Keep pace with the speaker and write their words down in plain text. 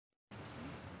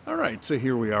All right, so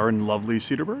here we are in lovely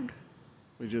Cedarburg.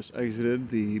 We just exited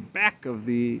the back of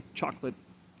the chocolate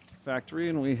factory,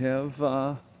 and we have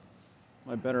my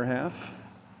better half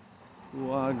who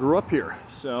grew up here.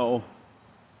 So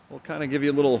we'll kind of give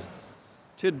you little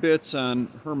tidbits on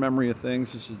her memory of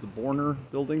things. This is the Borner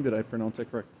building. Did I pronounce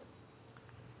that correct?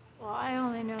 Well, I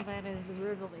only know that as the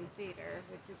Rivoli Theater,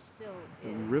 which it still The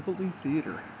is. Rivoli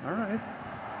Theater. All right.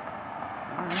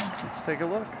 All right, let's take a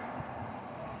look.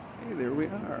 Hey, there we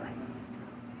are.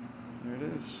 There it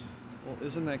is. Well,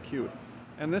 isn't that cute?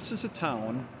 And this is a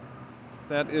town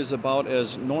that is about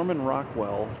as Norman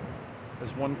Rockwell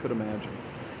as one could imagine.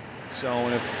 So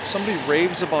if somebody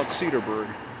raves about Cedarburg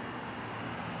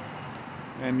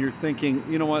and you're thinking,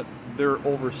 you know what, they're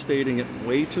overstating it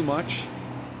way too much.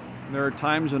 And there are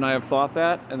times when I have thought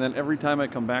that, and then every time I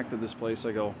come back to this place,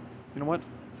 I go, you know what,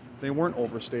 they weren't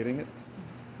overstating it.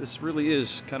 This really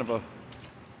is kind of a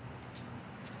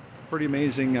pretty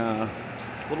amazing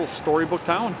little storybook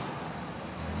town.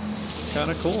 Kind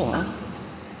of cool,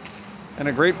 huh? And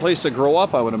a great place to grow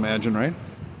up, I would imagine, right?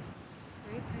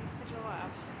 Great place to go out.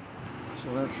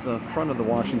 So that's the front of the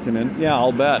Washington Inn. Yeah,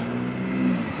 I'll bet.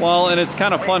 Well, and it's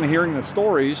kind of fun hearing the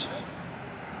stories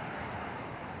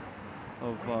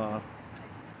of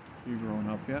you growing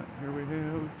up. Yeah, here we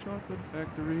have Chocolate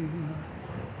Factory.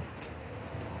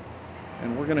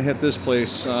 And we're gonna hit this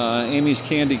place, Amy's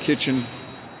Candy Kitchen.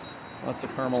 Lots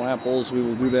of caramel apples. We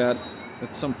will do that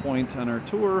at some point on our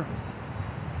tour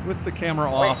with the camera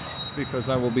off because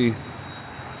I will be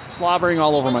slobbering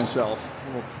all over myself. A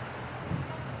little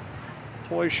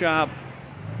toy shop.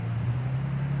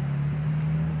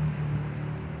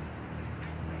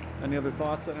 Any other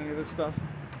thoughts on any of this stuff?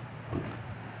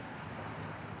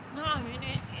 No, I mean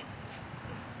it's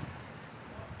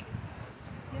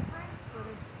different, but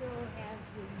it still has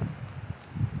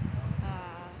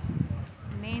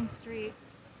the Main Street,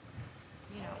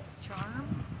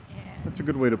 charm. And That's a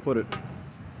good way to put it.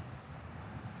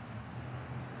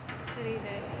 a city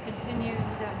that continues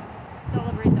to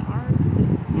celebrate the arts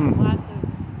and have lots of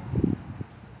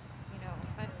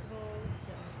festivals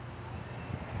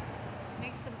and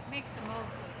makes the most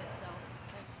of it. So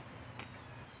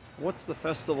What's the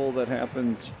festival that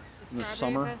happens in the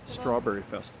summer? Festival? Strawberry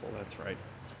Festival, that's right.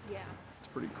 Yeah. It's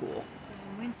pretty cool. And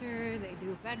in winter they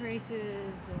do bed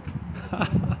races.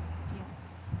 And,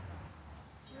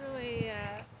 it's really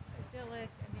idyllic.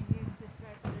 I mean, you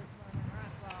described it as Norman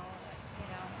Rockwell.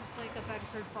 It's like a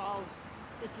Bedford Falls.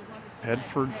 It's a wonderful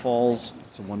Bedford life. Falls,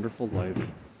 It's a Wonderful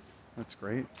Life. That's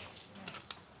great.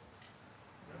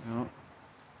 Yeah.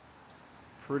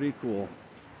 Pretty cool.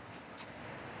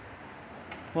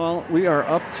 Well, we are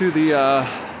up to the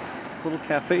little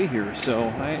cafe here, so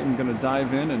I am going to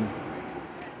dive in and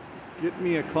get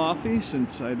me a coffee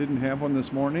since I didn't have one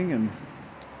this morning, and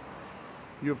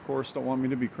you, of course, don't want me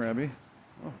to be crabby.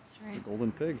 Oh, That's right. the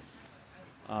golden pig.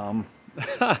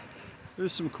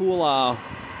 There's some cool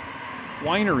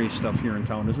winery stuff here in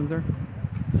town, isn't there?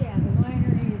 Yeah, the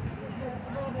winery is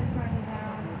a little bit farther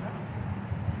down.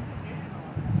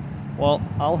 Well,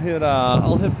 I'll hit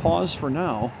pause for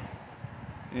now.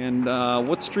 And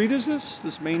what street is this?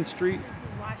 This main street? This is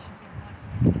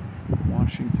Washington.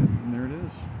 Washington, and there it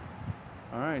is.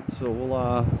 All right, so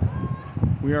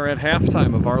we are at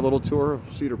halftime of our little tour of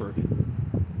Cedarburg.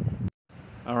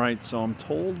 All right, so I'm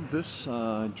told this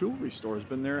jewelry store has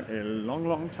been there a long,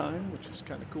 long time, which is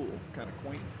kind of cool, kind of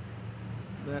quaint.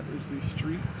 That is the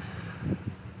street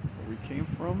where we came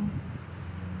from.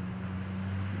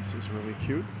 This is really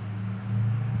cute.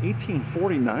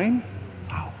 1849?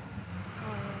 Wow, Oh,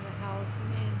 yeah, the house. I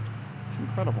mean, it's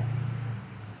incredible.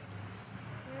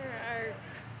 there are,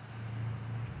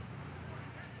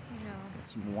 Got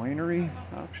some winery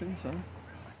options, huh?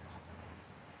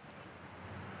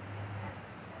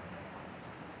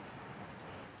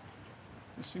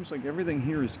 It seems like everything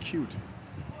here is cute.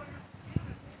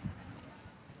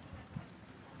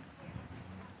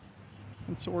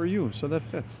 And so are you, so that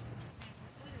fits.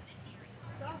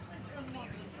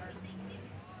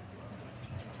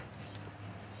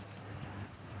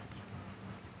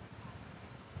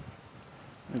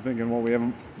 I'm thinking, well, we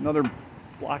have another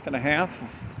block and a half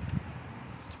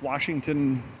of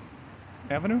Washington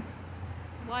Avenue?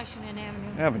 Washington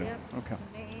Avenue. Avenue, Yep, okay. it's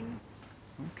the main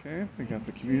Okay, we got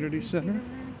the community center.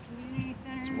 Community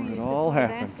center. That's where We it used to all play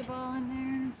happens. Basketball in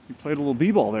there. You played a little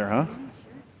b-ball there, huh? Sure.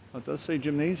 Oh, it does say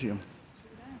gymnasium Sure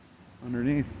does.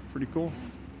 underneath. Pretty cool.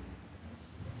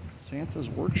 Santa's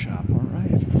workshop, all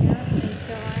right. Yeah, and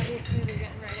so obviously they're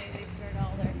getting ready. They start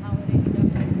all their holiday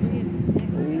stuff, I believe,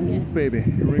 next Ooh, weekend. baby,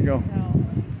 here we go. So,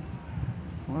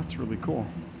 Well, that's really cool.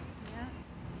 yeah.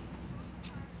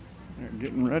 They're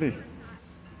getting ready.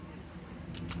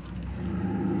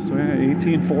 So yeah,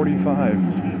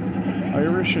 1845.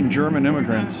 Irish and German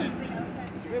immigrants.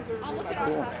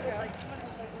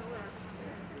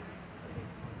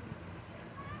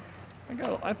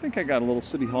 Cool. I think I got a little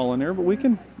city hall in there, but we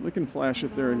can flash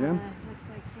it there again. Looks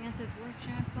like Santa's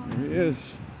workshop going. There he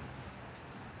is.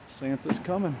 Santa's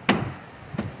coming. I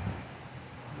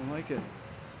like it.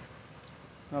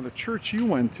 Now the church you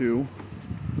went to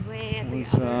Way at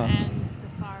was, the other end, the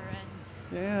far end.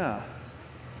 yeah.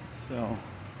 So. Now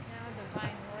the vine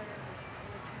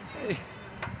water. Hey.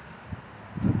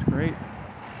 That's great.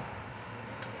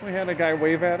 We had a guy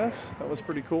wave at us. That was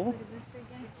pretty cool. Look at this big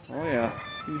guy. Oh yeah.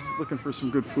 He's looking for some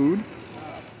good food.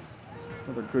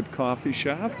 Another good coffee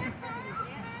shop.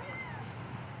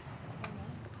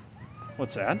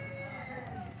 What's that?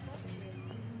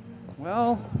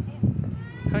 Well,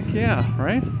 heck yeah,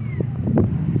 right?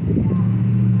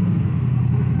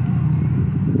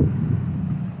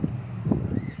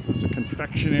 There's a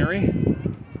confectionery.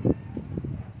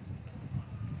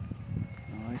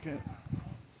 I like it.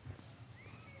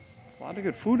 A lot of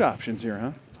good food options here, huh? A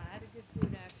lot of good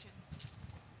food options.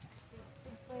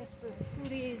 Big place for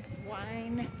foodies,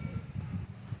 wine.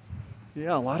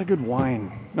 Yeah, a lot of good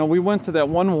wine. Now we went to that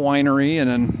one winery and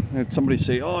then had somebody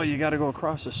say, oh, you got to go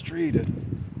across the street.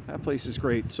 That place is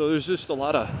great. So there's just a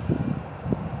lot of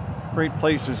great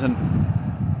places, and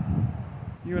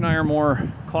you and I are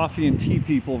more coffee and tea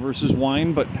people versus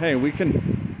wine, but hey, we can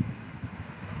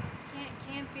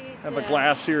Can't beat, have a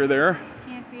glass here or there.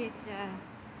 Can't beat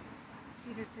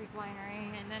Cedar Creek Winery.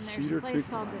 And then there's Cedar a place Creek.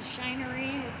 called the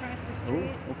Shinery across the Oh,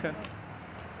 street. okay.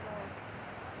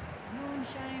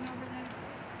 Moonshine over there.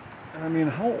 And I mean,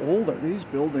 how old are these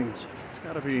buildings? It's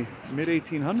got to be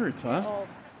mid-1800s, huh? Oh,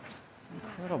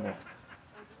 Incredible.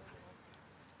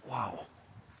 Wow.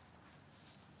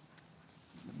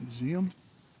 The museum.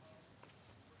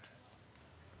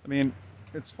 I mean,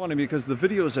 it's funny because the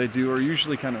videos I do are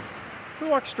usually kind of, we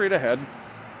walk straight ahead.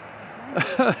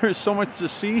 There's so much to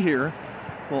see here.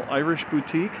 It's a little Irish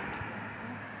boutique.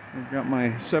 I've got my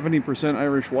 70%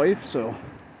 Irish wife, so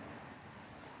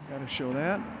got to show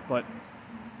that. But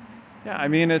yeah, I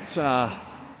mean, it's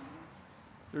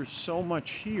there's so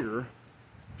much here.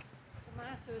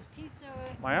 Tommaso's Pizza.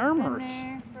 My has arm been hurts.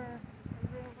 there for a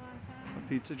real long time.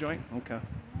 Pizza joint? Okay.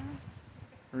 Yeah.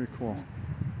 Very cool.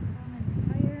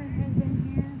 Coleman's Tire has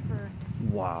been here for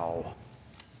Wow.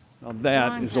 Now that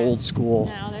long is time. old school.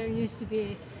 Now there used to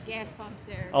be gas pumps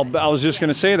there. I was just going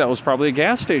to say that was probably a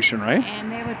gas station, right?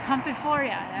 And they would pump it for you.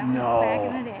 That was No. back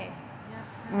in the day.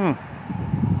 Mm.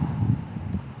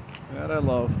 That I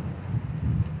love.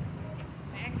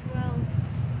 Maxwell's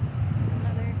is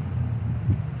another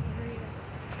eatery that's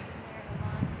been there a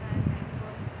long time.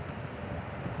 Maxwell's.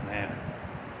 Man.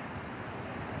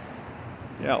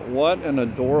 Yeah, what an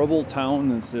adorable town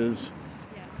this is.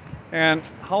 Yeah. And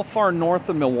how far north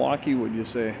of Milwaukee would you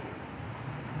say?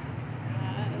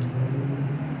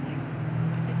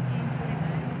 15, 20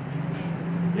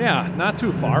 minutes. Yeah, not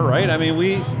too far, right? I mean,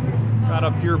 we got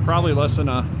up here probably less than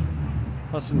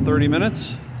 30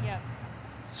 minutes. Yeah.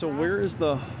 So where is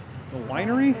the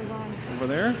winery? We're going- Over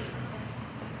there?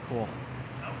 Cool.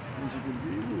 There's a good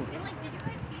view. Did you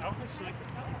guys see the place? A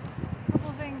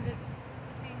couple things it's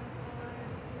famous for.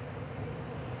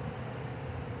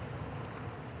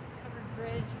 Covered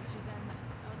bridge, which is on the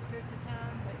outskirts of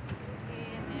town, but you can see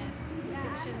in that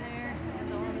depiction there, it's one of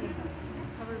the only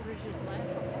covered bridges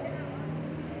left.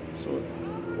 So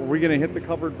are we going to hit the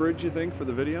covered bridge, you think, for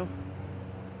the video?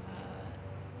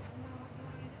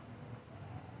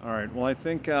 All right, well, I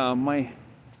think my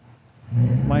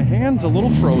hand's a little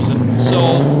frozen. So,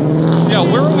 yeah,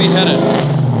 where are we headed?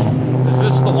 Is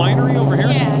this the winery over here?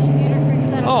 Yeah, Cedar Creek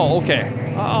Settlement. Oh, okay.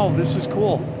 Oh, this is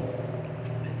cool.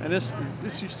 And this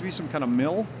used to be some kind of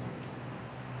mill,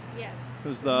 Yes.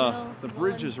 because Mills, the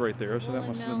bridge woolen- is right there, so that woolen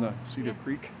must have been the mills, Cedar yeah.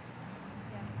 Creek.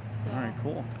 Yeah. So, All right,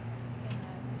 cool.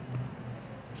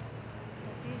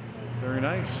 these folks- Very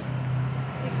nice.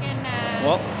 We can,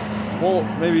 Well, we'll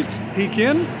maybe peek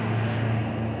in,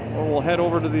 or we'll head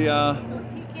over to the. we'll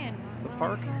peek in. the We'll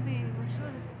park? we can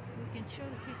show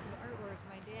the piece of artwork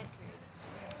my dad created.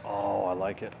 Oh, I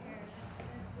like it.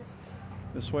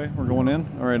 This way, we're going in.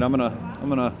 All right, I'm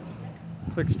gonna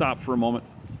click stop for a moment.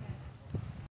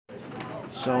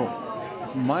 So,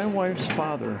 my wife's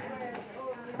father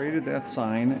created that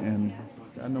sign, and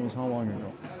God knows how long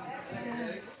ago.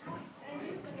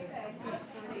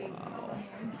 Wow,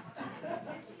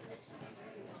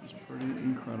 this is pretty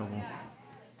incredible.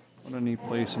 What a neat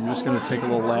place. I'm just gonna take a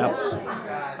little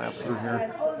lap through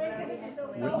here.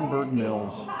 Wittenberg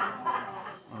Mills.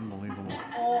 Unbelievable.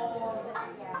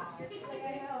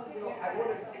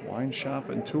 Wine shop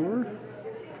and tour.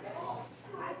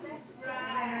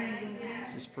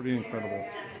 is pretty incredible.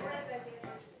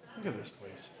 Look at this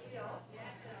place.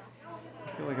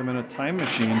 I feel like I'm in a time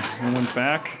machine. I went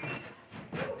back.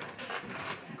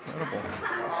 Incredible.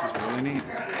 This is really neat.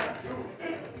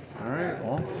 All right,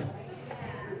 well.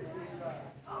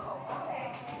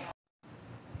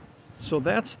 So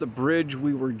that's the bridge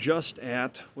we were just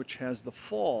at, which has the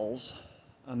falls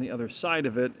on the other side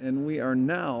of it, and we are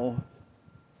now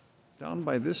down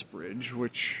by this bridge,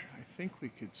 which I think we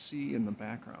could see in the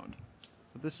background.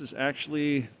 But this is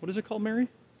actually, what is it called, Mary?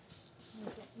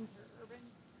 Interurban.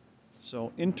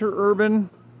 So interurban,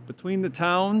 between the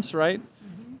towns, right?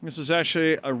 This is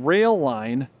actually a rail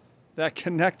line that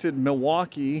connected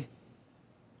Milwaukee,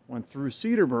 went through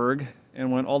Cedarburg,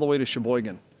 and went all the way to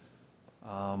Sheboygan.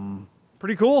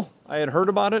 Pretty cool. I had heard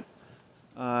about it.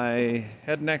 I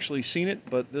hadn't actually seen it,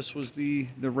 but this was the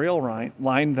rail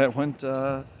line that went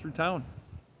through town.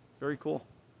 Very cool.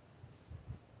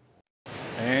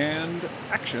 And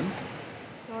action.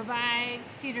 So we're by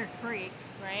Cedar Creek,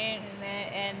 right?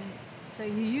 And so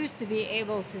you used to be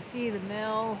able to see the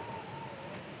mill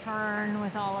turn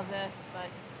with all of this, but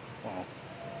Wow.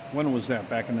 When was that?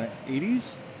 Back in the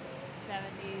 80s?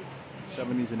 70s.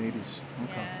 70s and 80s.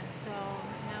 Okay. Yeah. So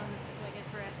now this is like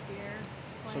a craft beer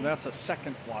place. So that's a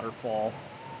second waterfall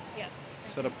Yep.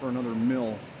 set up for another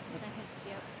mill. Second.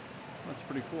 Yep. That's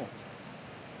pretty cool.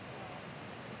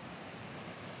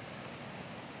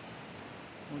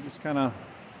 We'll just kind of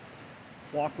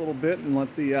walk a little bit and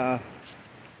let the Yeah.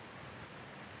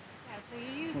 So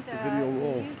you used let to the video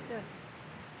roll. you used to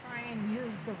try and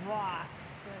use the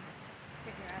rocks to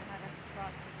figure out how to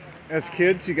cross the other As side.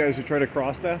 kids, you guys would try to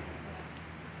cross that?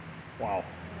 Yeah. Wow.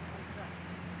 Yeah.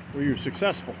 Were you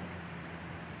successful?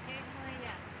 Occasionally,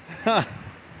 yeah.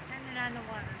 Depending on the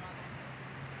water level.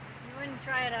 You wouldn't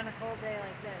try it on a cold day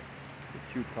like this. It's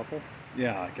a cute couple.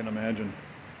 Yeah, I can imagine.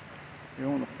 You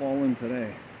don't want to fall in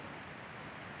today.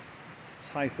 It's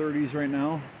high 30s right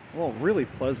now. Well, really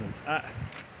pleasant.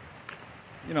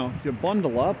 You know, if you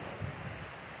bundle up,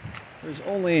 there's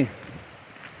only,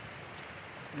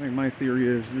 I think my theory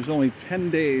is, there's only 10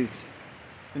 days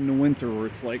in the winter where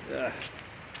it's like, ugh.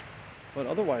 But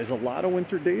otherwise, a lot of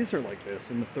winter days are like this,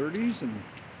 in the 30s, and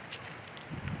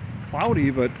it's cloudy,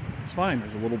 but it's fine.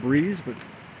 There's a little breeze, but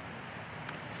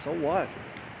so what?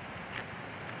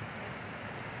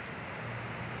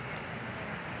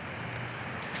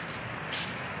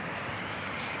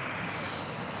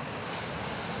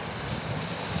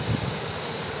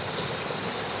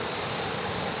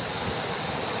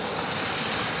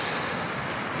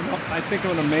 I think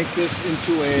I'm going to make this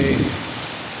into a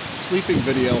sleeping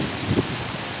video.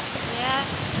 Yeah,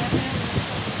 definitely.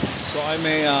 So I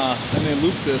may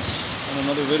loop this on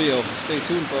another video. Stay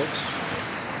tuned, folks.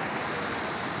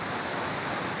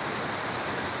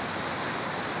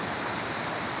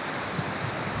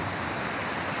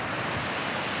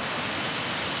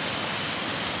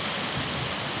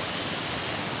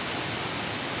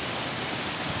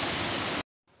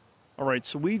 All right,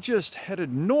 so we just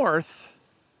headed north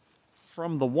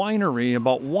from the winery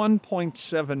about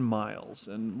 1.7 miles,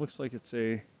 and looks like it's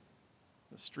the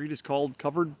street is called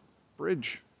Covered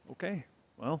Bridge. Okay,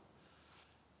 well,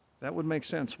 that would make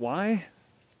sense. Why?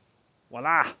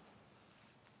 Voila,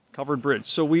 Covered Bridge.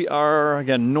 So we are,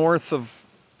 again, north of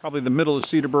probably the middle of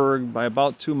Cedarburg by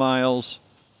about 2 miles.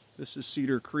 This is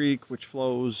Cedar Creek, which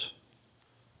flows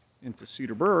into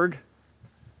Cedarburg.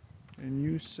 And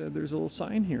you said there's a little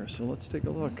sign here, so let's take a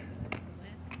look.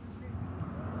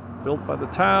 Built by the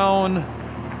town.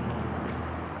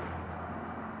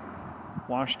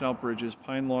 Washed out bridges,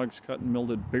 pine logs cut and milled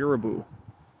at Baraboo.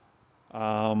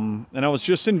 And I was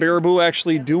just in Baraboo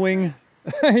actually doing,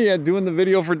 doing the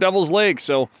video for Devil's Lake.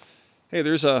 So, hey, I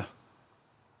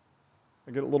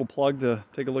get a little plug to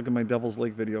take a look at my Devil's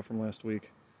Lake video from last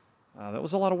week. That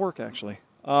was a lot of work, actually.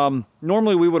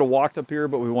 Normally we would have walked up here,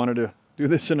 but we wanted to do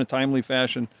this in a timely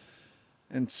fashion.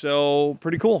 And so,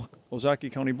 pretty cool.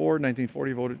 Ozaukee County Board,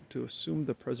 1940, voted to assume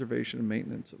the preservation and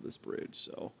maintenance of this bridge.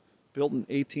 So, built in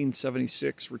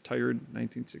 1876, retired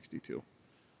 1962.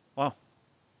 Wow,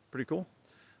 pretty cool.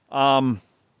 And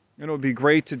it would be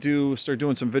great to start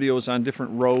doing some videos on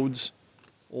different roads,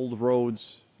 old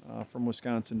roads from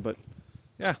Wisconsin. But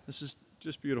yeah, this is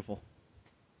just beautiful.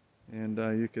 And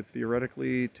you could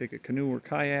theoretically take a canoe or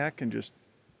kayak and just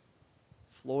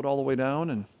float all the way down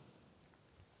and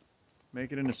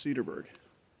make it into Cedarburg.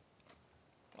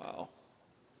 Wow.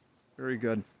 Very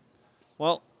good.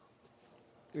 Well,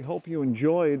 we hope you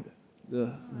enjoyed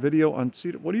the video on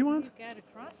Cedar. What do you want? You gotta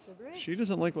cross the bridge. She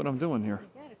doesn't like what I'm doing here.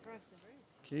 You gotta cross the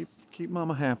bridge. Keep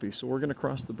Mama happy, so we're going to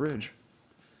cross the bridge.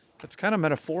 That's kind of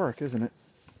metaphoric, isn't it?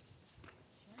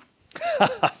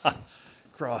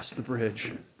 across the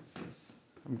bridge.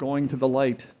 I'm going to the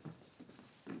light.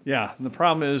 Yeah, and the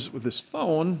problem is with this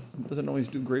phone, it doesn't always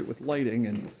do great with lighting,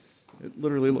 and it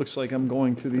literally looks like I'm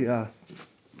going to the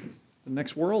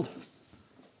next world.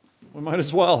 We might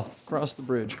as well cross the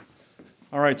bridge.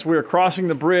 All right, so we are crossing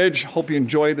the bridge. Hope you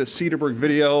enjoy the Cedarburg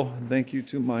video. Thank you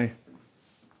to my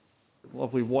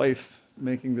lovely wife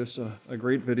making this a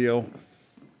great video.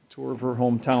 Tour of her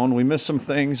hometown. We missed some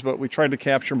things, but we tried to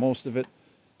capture most of it.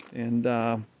 And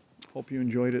hope you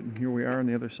enjoyed it. And here we are on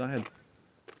the other side.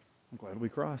 I'm glad we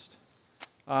crossed.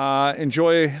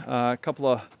 Enjoy a couple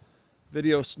of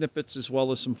video snippets as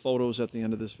well as some photos at the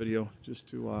end of this video, just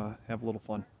to have a little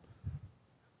fun.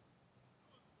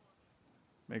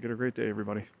 Make it a great day,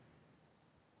 everybody.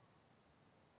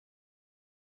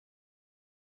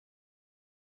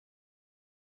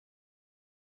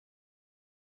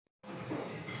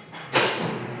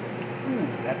 Ooh,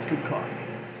 that's good coffee.